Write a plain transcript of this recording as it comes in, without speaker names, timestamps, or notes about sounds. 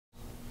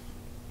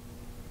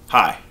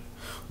Hi,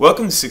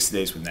 welcome to 60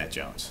 Days with Nat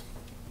Jones.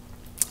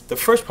 The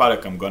first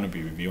product I'm going to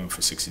be reviewing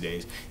for 60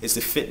 days is the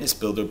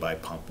Fitnesssbuilder by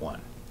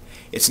Pumpone.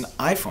 It's an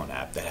iPhone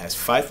app that has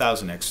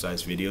 5,000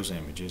 exercise videos and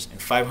images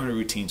and 500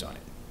 routines on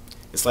it.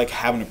 It's like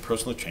having a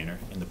personal trainer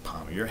in the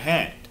palm of your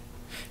hand.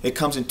 It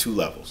comes in two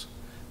levels.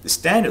 The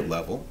standard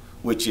level,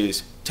 which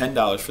is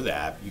 $10 for the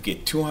app, you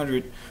get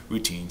 200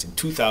 routines and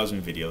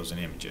 2,000 videos and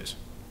images.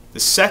 The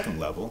second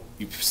level,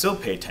 you still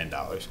pay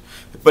 $10,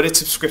 but it's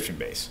subscription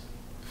based.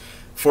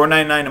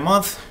 $4.99 a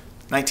month,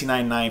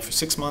 $19.99 for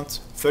 6 months,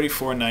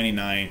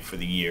 $34.99 for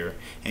the year,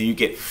 and you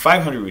get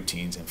 500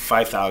 routines and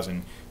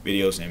 5,000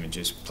 videos and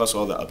images, plus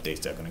all the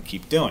updates they're going to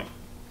keep doing.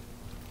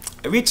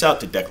 I reached out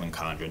to Declan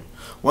Condren,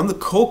 one of the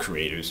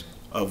co-creators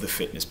of the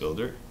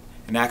Fitnesssbuilder,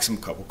 and asked him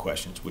a couple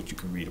questions, which you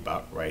can read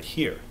about right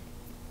here.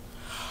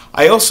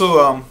 I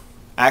also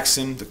asked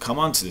him to come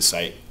onto the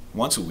site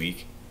once a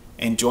week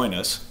and join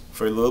us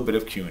for a little bit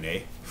of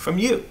Q&A from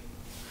you.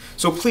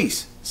 So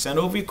please send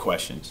over your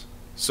questions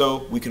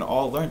so we can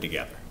all learn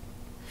together.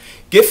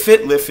 Get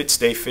fit, live fit,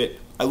 stay fit.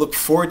 I look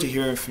forward to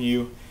hearing from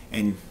you,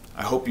 and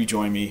I hope you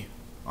join me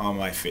on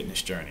my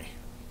fitness journey.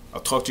 I'll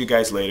talk to you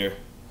guys later.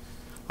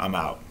 I'm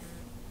out.